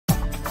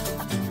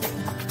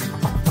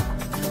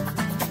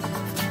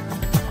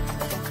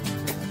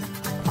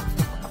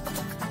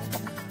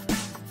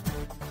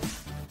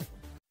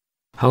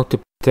How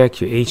to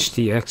protect your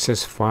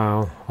htaccess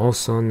file,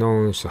 also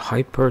known as a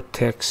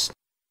hypertext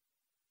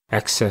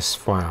access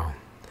file.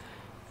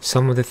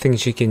 Some of the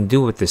things you can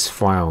do with this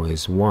file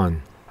is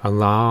 1.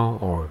 Allow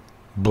or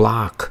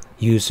block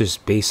users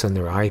based on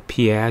their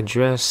IP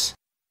address.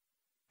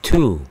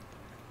 2.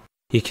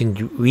 You can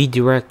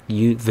redirect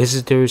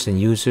visitors and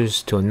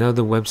users to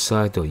another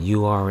website or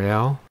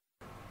URL.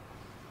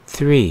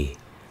 3.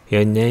 You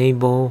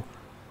enable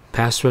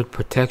password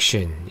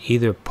protection,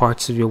 either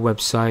parts of your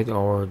website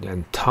or the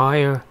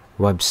entire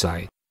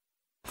website.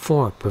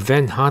 4.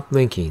 Prevent hot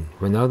linking.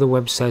 When other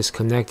websites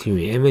connect to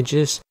your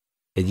images,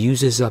 it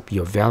uses up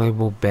your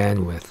valuable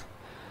bandwidth.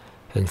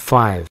 And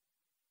 5.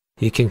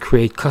 You can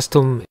create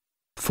custom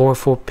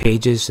 404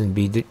 pages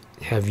and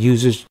have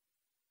users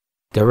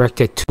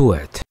directed to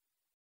it.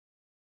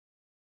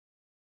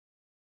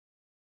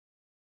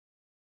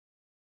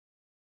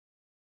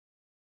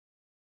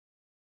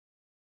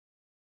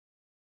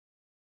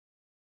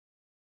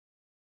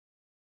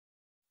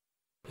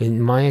 In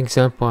my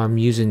example, I'm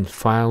using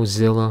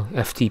FileZilla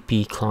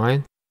FTP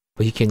client,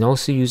 but you can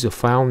also use a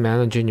file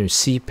manager in your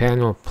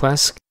cPanel or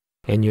Plesk,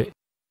 and if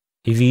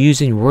you're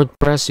using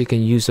WordPress, you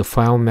can use the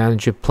file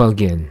manager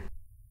plugin.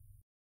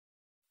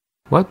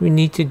 What we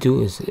need to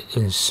do is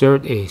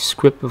insert a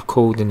script of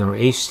code in our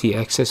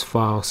htaccess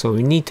file, so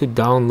we need to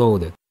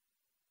download it.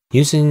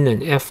 Using an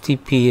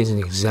FTP as an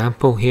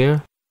example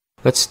here,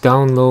 let's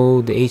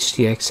download the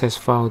htaccess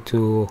file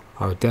to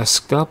our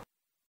desktop.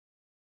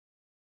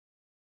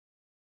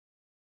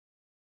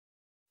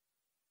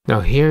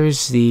 Now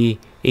here's the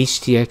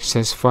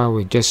htaccess file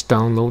we just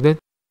downloaded.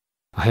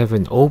 I have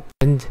it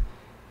opened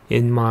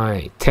in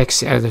my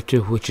text editor,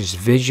 which is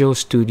Visual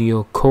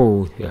Studio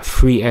Code, a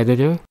free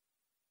editor.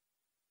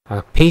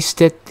 I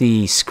pasted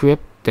the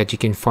script that you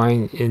can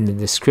find in the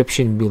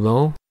description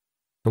below.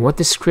 And what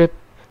the script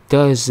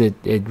does, it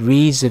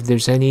reads if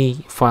there's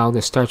any file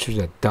that starts with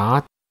a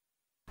dot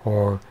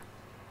or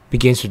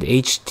begins with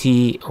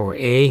HT or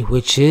A,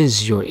 which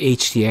is your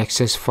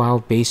htaccess file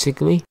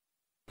basically.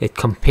 It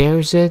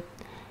compares it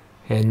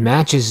and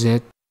matches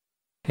it,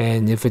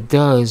 and if it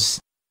does,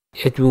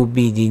 it will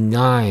be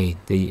denied.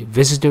 The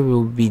visitor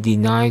will be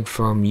denied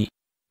from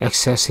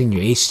accessing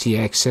your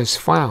htaccess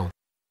file,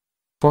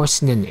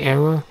 forcing an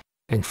error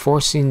and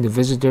forcing the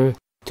visitor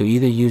to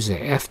either use the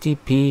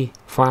FTP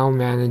file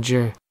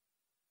manager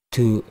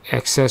to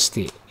access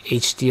the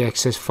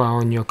htaccess file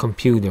on your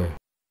computer.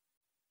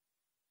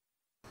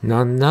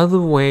 Now,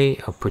 another way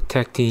of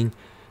protecting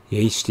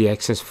the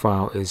htaccess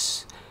file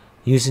is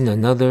using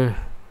another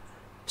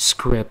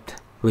script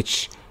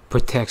which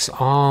protects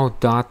all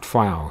dot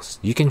files.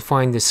 You can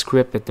find the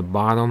script at the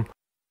bottom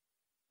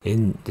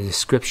in the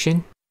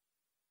description.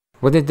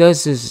 What it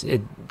does is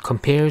it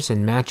compares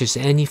and matches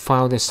any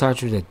file that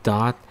starts with a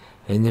dot,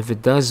 and if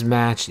it does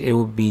match, it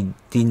will be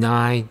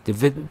denied. The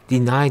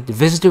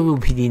visitor will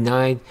be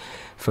denied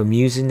from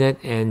using it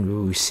and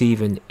will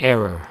receive an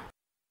error.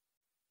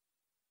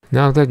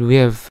 Now that we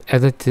have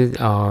edited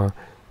our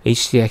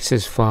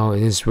htaccess file,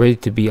 it is ready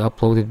to be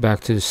uploaded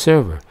back to the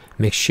server.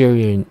 Make sure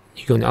you're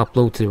going to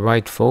upload to the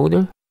right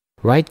folder.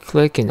 Right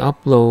click and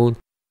upload,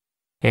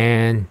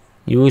 and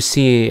you will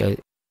see a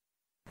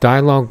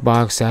dialog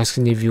box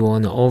asking if you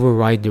want to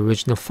overwrite the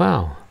original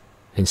file,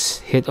 and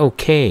hit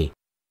OK.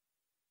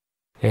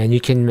 And you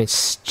can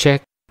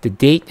check the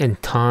date and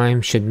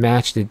time should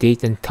match the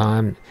date and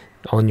time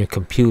on your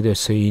computer,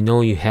 so you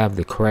know you have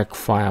the correct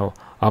file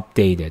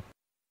updated.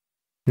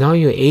 Now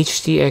your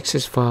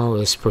htaccess file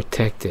is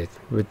protected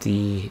with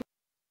the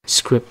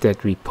script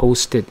that we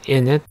posted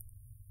in it,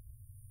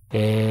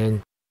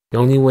 and the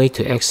only way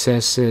to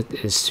access it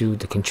is through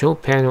the control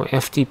panel,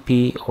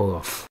 FTP,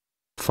 or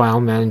file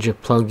manager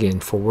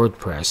plugin for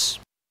WordPress.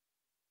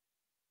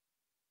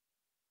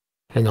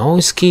 And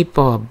always keep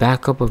a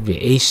backup of your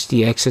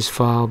htaccess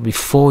file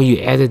before you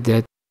edit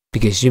it,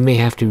 because you may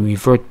have to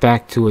revert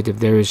back to it if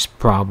there is a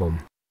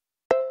problem.